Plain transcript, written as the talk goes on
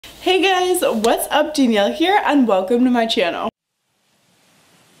Hey guys, what's up? Danielle here and welcome to my channel.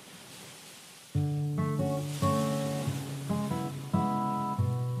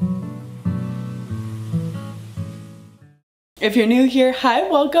 If you're new here, hi,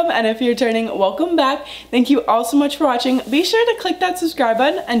 welcome, and if you're returning, welcome back. Thank you all so much for watching. Be sure to click that subscribe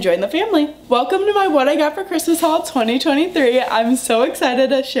button and join the family. Welcome to my What I Got for Christmas haul 2023. I'm so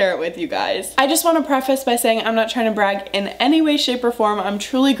excited to share it with you guys. I just want to preface by saying I'm not trying to brag in any way, shape, or form. I'm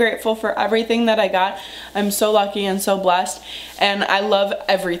truly grateful for everything that I got. I'm so lucky and so blessed, and I love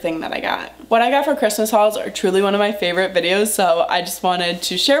everything that I got. What I got for Christmas hauls are truly one of my favorite videos, so I just wanted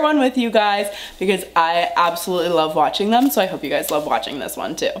to share one with you guys because I absolutely love watching them, so I hope you guys love watching this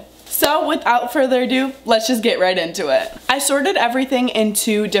one too. So without further ado, let's just get right into it. I sorted everything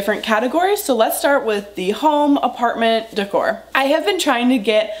into different categories, so let's start with the home apartment decor. I have been trying to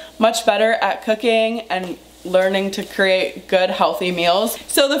get much better at cooking and learning to create good healthy meals.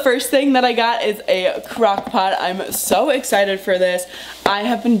 So the first thing that I got is a crock pot. I'm so excited for this. I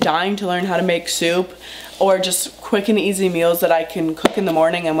have been dying to learn how to make soup or just quick and easy meals that I can cook in the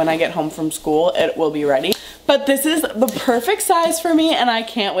morning, and when I get home from school it will be ready. But this is the perfect size for me and I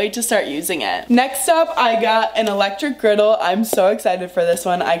can't wait to start using it. Next up, I got an electric griddle. I'm so excited for this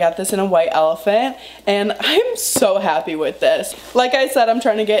one. I got this in a white elephant and I'm so happy with this. Like I said, I'm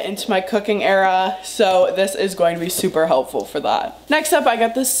trying to get into my cooking era, so this is going to be super helpful for that. Next up, I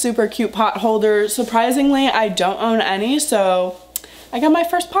got this super cute pot holder. Surprisingly, I don't own any, so I got my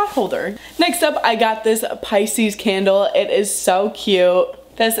first pot holder. Next up, I got this Pisces candle. It is so cute.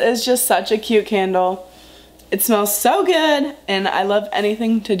 This is just such a cute candle. It smells so good, and I love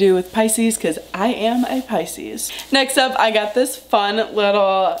anything to do with Pisces because I am a Pisces. Next up, I got this fun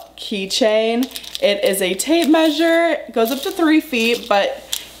little keychain. It is a tape measure. It goes up to 3 feet, but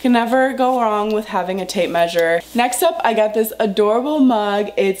you can never go wrong with having a tape measure. Next up, I got this adorable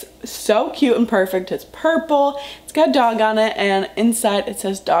mug. It's so cute and perfect. It's purple, it's got a dog on it, and inside it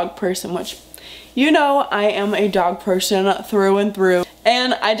says dog person, which, you know, I am a dog person through and through,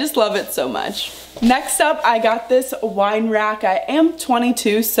 and I just love it so much. Next up, I got this wine rack. I am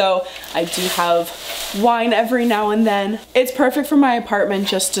 22, so I do have wine every now and then. It's perfect for my apartment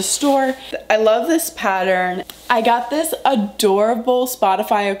just to store. I love this pattern. I got this adorable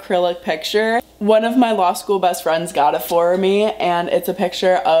Spotify acrylic picture. One of my law school best friends got it for me, and it's a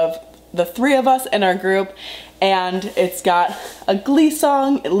picture of the 3 of us in our group, and it's got a Glee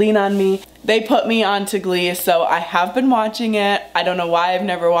song, Lean on Me. They put me onto Glee, so I have been watching it. I don't know why I've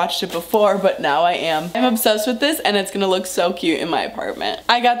never watched it before, but now I am. I'm obsessed with this, and it's gonna look so cute in my apartment.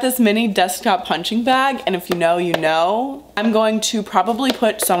 I got this mini desktop punching bag, and if you know, you know. I'm going to probably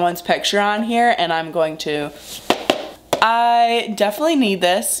put someone's picture on here, and I definitely need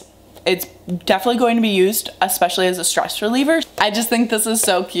this. It's definitely going to be used, especially as a stress reliever. I just think this is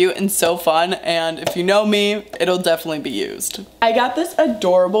so cute and so fun, and if you know me, it'll definitely be used. I got this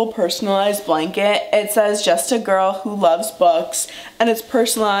adorable personalized blanket. It says just a girl who loves books, and it's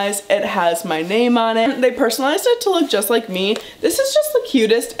personalized. It has my name on it. They personalized it to look just like me. This is just the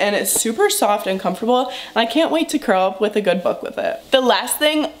cutest, and it's super soft and comfortable, and I can't wait to curl up with a good book with it. The last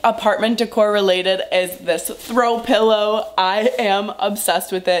thing apartment decor related is this throw pillow. I am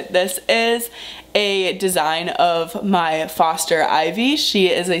obsessed with it. This is a design of my foster Ivy. She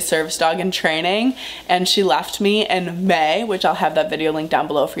is a service dog in training, and she left me in May, which I'll have that video linked down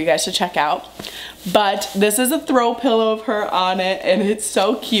below for you guys to check out. But this is a throw pillow of her on it, and it's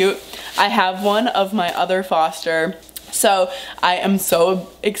so cute. I have one of my other foster, so I am so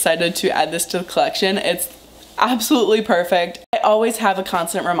excited to add this to the collection. It's absolutely perfect. I always have a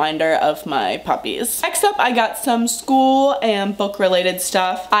constant reminder of my puppies. Next up, I got some school and book related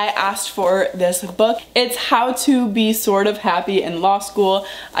stuff. I asked for this book. It's How to Be Sort of Happy in Law School.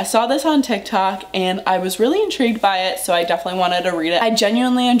 I saw this on TikTok and I was really intrigued by it, so I definitely wanted to read it. I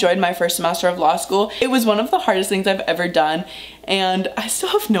genuinely enjoyed my first semester of law school. It was one of the hardest things I've ever done, and I still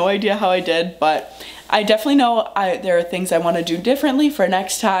have no idea how I did, but I definitely know there are things I want to do differently for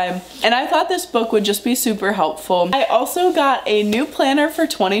next time, and I thought this book would just be super helpful. I also got a new planner for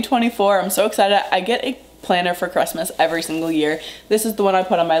 2024. I'm so excited. I get a planner for Christmas every single year. This is the one I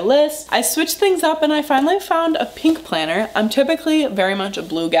put on my list. I switched things up and I finally found a pink planner. I'm typically very much a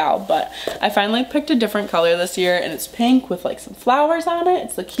blue gal, but I finally picked a different color this year, and it's pink with like some flowers on it.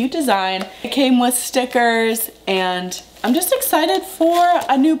 It's a cute design. It came with stickers and I'm just excited for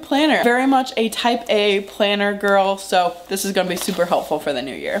a new planner. Very much a type A planner girl, so this is gonna be super helpful for the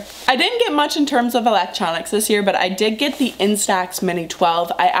new year. I didn't get much in terms of electronics this year, but I did get the Instax Mini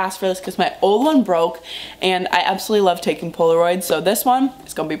 12. I asked for this because my old one broke, and I absolutely love taking Polaroids, so this one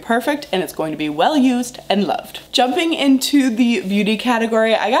is gonna be perfect, and it's going to be well used and loved. Jumping into the beauty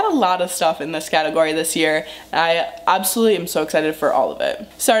category, I got a lot of stuff in this category this year, and I absolutely am so excited for all of it.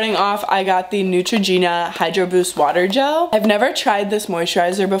 Starting off, I got the Neutrogena Hydro Boost Water Gel. I've never tried this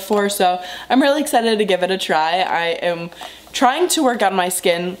moisturizer before, so I'm really excited to give it a try. I am trying to work on my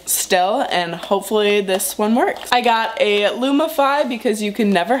skin still, and hopefully this one works. I got a Lumify because you can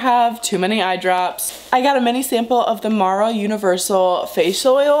never have too many eye drops. I got a mini sample of the Mara Universal Face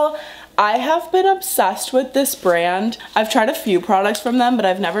Oil. I have been obsessed with this brand. I've tried a few products from them, but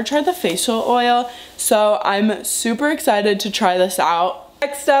I've never tried the facial oil, so I'm super excited to try this out.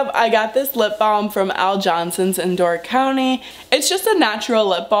 Next up, I got this lip balm from Al Johnson's in Door County. It's just a natural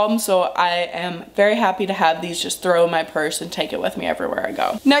lip balm, so I am very happy to have these just throw in my purse and take it with me everywhere I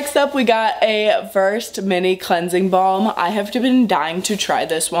go. Next up, we got a Versed Mini Cleansing Balm. I have been dying to try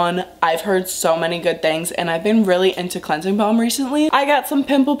this one. I've heard so many good things, and I've been really into cleansing balm recently. I got some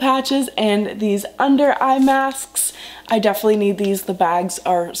pimple patches and these under eye masks. I definitely need these. The bags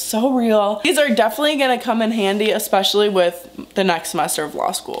are so real. These are definitely gonna come in handy, especially with the next semester of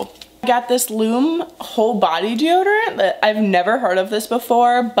law school. I got this Lume whole body deodorant that I've never heard of this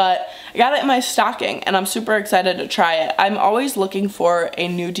before, but I got it in my stocking and I'm super excited to try it. I'm always looking for a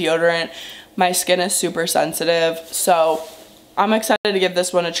new deodorant. My skin is super sensitive, so I'm excited to give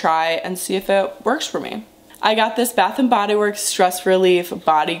this one a try and see if it works for me. I got this Bath & Body Works Stress Relief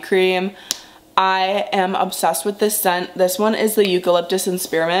Body Cream. I am obsessed with this scent. This one is the Eucalyptus and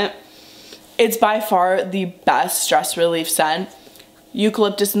Spearmint. It's by far the best stress relief scent.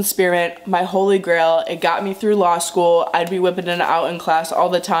 Eucalyptus and Spearmint, my holy grail. It got me through law school. I'd be whipping it out in class all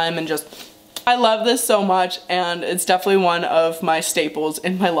the time, and just, I love this so much, and it's definitely one of my staples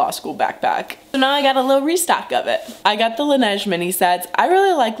in my law school backpack. So now I got a little restock of it. I got the Laneige mini sets. I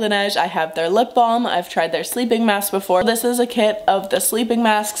really like Laneige. I have their lip balm. I've tried their sleeping mask before. This is a kit of the sleeping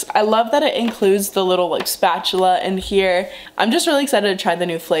masks. I love that it includes the little like spatula in here. I'm just really excited to try the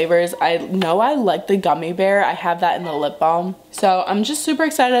new flavors. I know I like the gummy bear. I have that in the lip balm. So I'm just super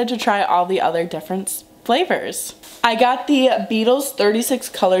excited to try all the other different flavors. I got the Beetles 36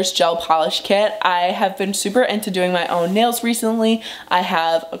 Colors Gel Polish Kit. I have been super into doing my own nails recently. I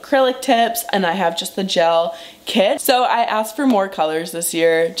have acrylic tips and I have just the gel kit. So I asked for more colors this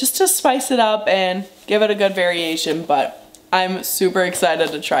year just to spice it up and give it a good variation, but I'm super excited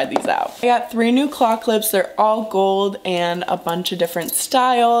to try these out. I got 3 new claw clips. They're all gold and a bunch of different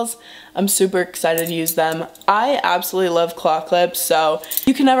styles. I'm super excited to use them. I absolutely love claw clips, so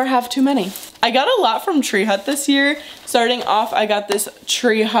you can never have too many. I got a lot from Tree Hut this year. Starting off, I got this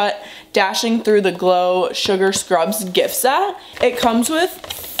Tree Hut Dashing Through the Glow Sugar Scrubs gift set. It comes with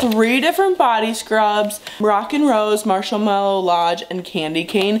 3 different body scrubs, Rock and Rose, Marshmallow Lodge, and Candy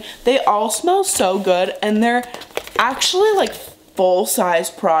Cane. They all smell so good, and they're actually like full-size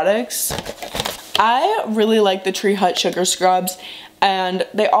products. I really like the Tree Hut Sugar Scrubs, and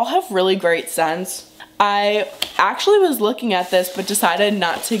they all have really great scents. I actually was looking at this but decided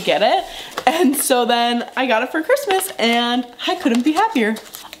not to get it, and so then I got it for Christmas and I couldn't be happier.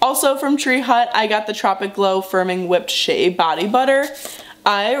 Also from Tree Hut, I got the Tropic Glow Firming Whipped Shea Body Butter.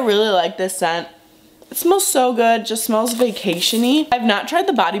 I really like this scent. It smells so good, just smells vacation-y. I've not tried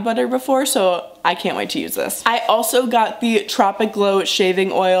the body butter before, so I can't wait to use this. I also got the Tropic Glow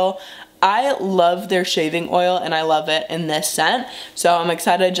Shaving Oil. I love their shaving oil and I love it in this scent, so I'm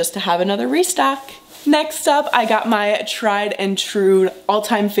excited just to have another restock. Next up, I got my tried and true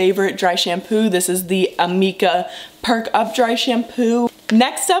all-time favorite dry shampoo. This is the Amika Perk Up Dry Shampoo.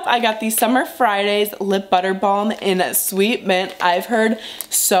 Next up, I got the Summer Fridays Lip Butter Balm in Sweet Mint. I've heard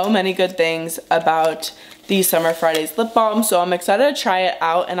so many good things about the Summer Fridays lip balm, so I'm excited to try it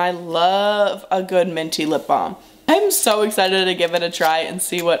out, and I love a good minty lip balm. I'm so excited to give it a try and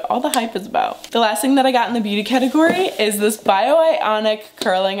see what all the hype is about. The last thing that I got in the beauty category is this Bioionic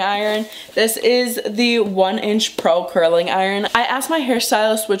curling iron. This is the 1-inch Pro curling iron. I asked my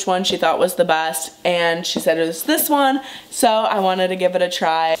hairstylist which one she thought was the best, and she said it was this one, so I wanted to give it a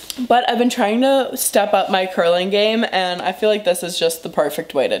try. But I've been trying to step up my curling game, and I feel like this is just the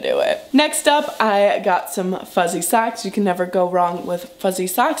perfect way to do it. Next up, I got some fuzzy socks. You can never go wrong with fuzzy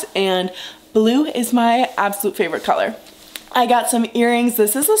socks, and blue is my absolute favorite color. I got some earrings.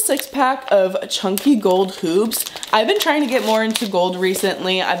 This is a 6-pack of chunky gold hoops. I've been trying to get more into gold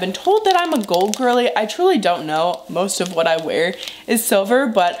recently. I've been told that I'm a gold girly. I truly don't know. Most of what I wear is silver,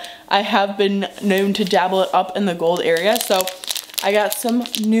 but I have been known to dabble it up in the gold area. So I got some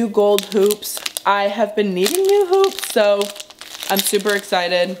new gold hoops. I have been needing new hoops, so I'm super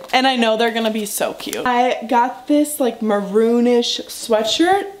excited. And I know they're gonna be so cute. I got this like maroonish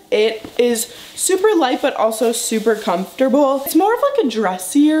sweatshirt. It is super light, but also super comfortable. It's more of like a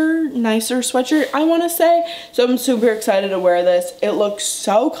dressier, nicer sweatshirt, I wanna say. So I'm super excited to wear this. It looks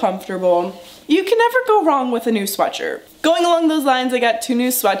so comfortable. You can never go wrong with a new sweatshirt. Going along those lines, I got 2 new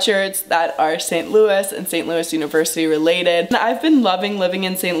sweatshirts that are St. Louis and St. Louis University related. And I've been loving living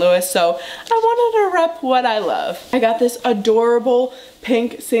in St. Louis, so I wanted to rep what I love. I got this adorable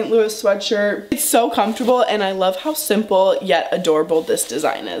pink St. Louis sweatshirt. It's so comfortable and I love how simple yet adorable this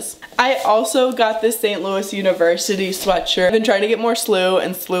design is. I also got this St. Louis University sweatshirt. I've been trying to get more SLU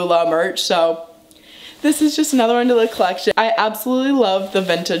and SLU Law merch, so this is just another one to the collection. I absolutely love the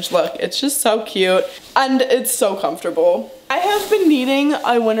vintage look. It's just so cute and it's so comfortable. I have been needing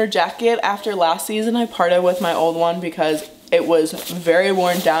a winter jacket after last season. I parted with my old one because it was very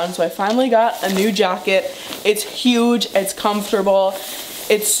worn down, so I finally got a new jacket. It's huge, it's comfortable,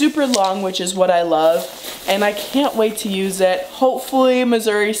 it's super long, which is what I love, and I can't wait to use it. Hopefully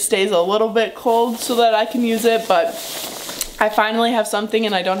Missouri stays a little bit cold so that I can use it, but I finally have something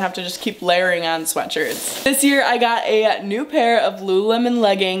and I don't have to just keep layering on sweatshirts. This year I got a new pair of Lululemon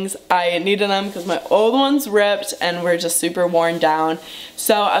leggings. I needed them because my old ones ripped and were just super worn down.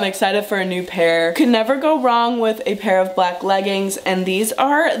 So I'm excited for a new pair. Could never go wrong with a pair of black leggings, and these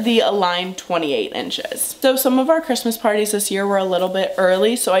are the Align 28 inches. So some of our Christmas parties this year were a little bit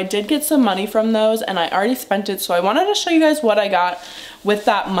early, so I did get some money from those and I already spent it, so I wanted to show you guys what I got with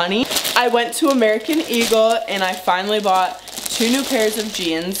that money. I went to American Eagle and I finally bought 2 new pairs of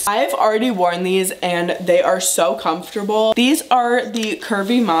jeans. I've already worn these and they are so comfortable. These are the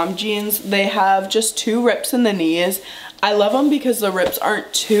Curvy Mom jeans. They have just 2 rips in the knees. I love them because the rips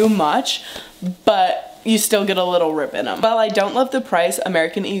aren't too much, but you still get a little rip in them. While I don't love the price,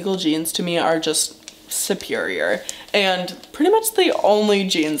 American Eagle jeans to me are just superior and pretty much the only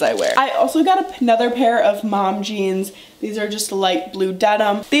jeans I wear. I also got another pair of mom jeans. These are just light blue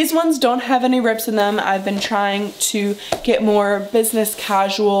denim. These ones don't have any rips in them. I've been trying to get more business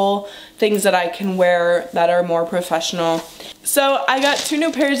casual things that I can wear that are more professional. So I got 2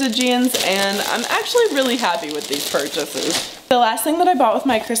 new pairs of jeans and I'm actually really happy with these purchases. The last thing that I bought with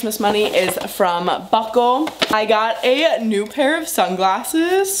my Christmas money is from Buckle. I got a new pair of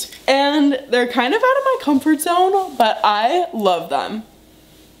sunglasses and they're kind of out of my comfort zone, but I love them.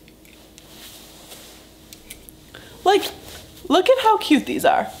 Like, look at how cute these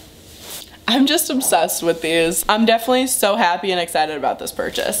are. I'm just obsessed with these. I'm definitely so happy and excited about this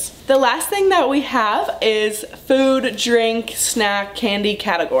purchase. The last thing that we have is food, drink, snack, candy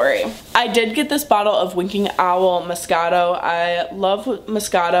category. I did get this bottle of Winking Owl Moscato. I love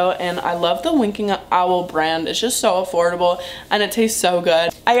Moscato and I love the Winking Owl brand. It's just so affordable and it tastes so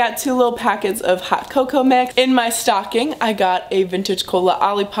good. I got 2 little packets of hot cocoa mix. In my stocking, I got a vintage cola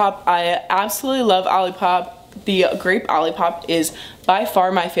Olipop. I absolutely love Olipop. The grape Olipop is by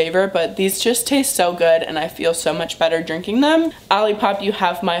far my favorite, but these just taste so good and I feel so much better drinking them. Olipop, you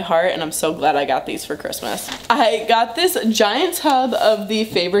have my heart, and I'm so glad I got these for Christmas. I got this giant tub of the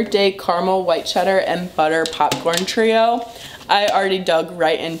Favorite Day caramel white cheddar and butter popcorn trio. I already dug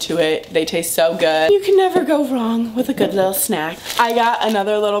right into it. They taste so good. You can never go wrong with a good little snack. I got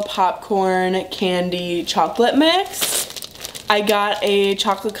another little popcorn candy chocolate mix. I got a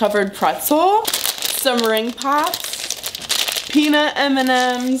chocolate covered pretzel, some ring pops, peanut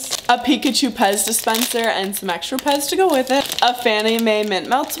M&Ms, a Pikachu Pez dispenser and some extra Pez to go with it, a Fannie Mae mint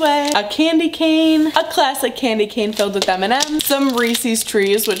meltway, a candy cane, a classic candy cane filled with M&Ms, some Reese's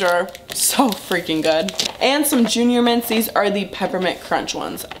Trees, which are so freaking good, and some Junior Mints. These are the peppermint crunch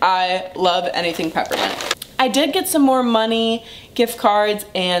ones. I love anything peppermint. I did get some more money, gift cards,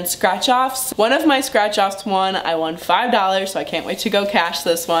 and scratch offs. One of my scratch offs won. I won $5, so I can't wait to go cash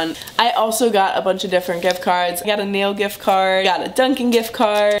this one. I also got a bunch of different gift cards. I got a nail gift card, got a Dunkin' gift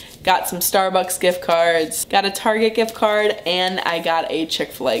card, got some Starbucks gift cards, got a Target gift card, and I got a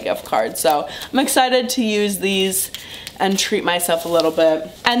Chick-fil-A gift card. So I'm excited to use these and treat myself a little bit.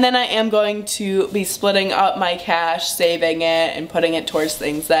 And then I am going to be splitting up my cash, saving it, and putting it towards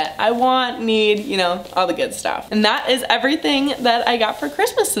things that I want, need, you know, all the good stuff. And that is everything that I got for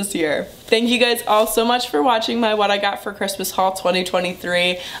Christmas this year. Thank you guys all so much for watching my What I Got for Christmas haul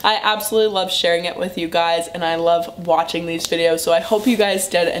 2023. I absolutely love sharing it with you guys, and I love watching these videos, so I hope you guys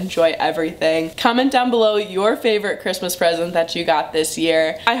did enjoy everything. Comment down below your favorite Christmas present that you got this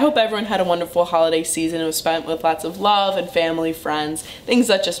year. I hope everyone had a wonderful holiday season. It was spent with lots of love and family, friends, things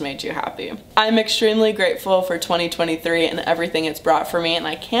that just made you happy. I'm extremely grateful for 2023 and everything it's brought for me, and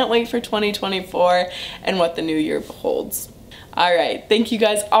I can't wait for 2024 and what the new year holds. Alright, thank you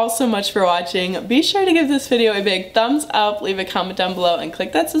guys all so much for watching. Be sure to give this video a big thumbs up, leave a comment down below, and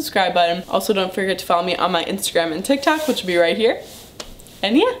click that subscribe button. Also, don't forget to follow me on my Instagram and TikTok, which will be right here.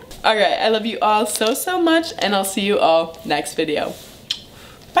 And yeah, alright, I love you all so much, and I'll see you all next video.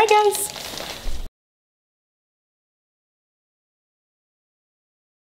 Bye guys!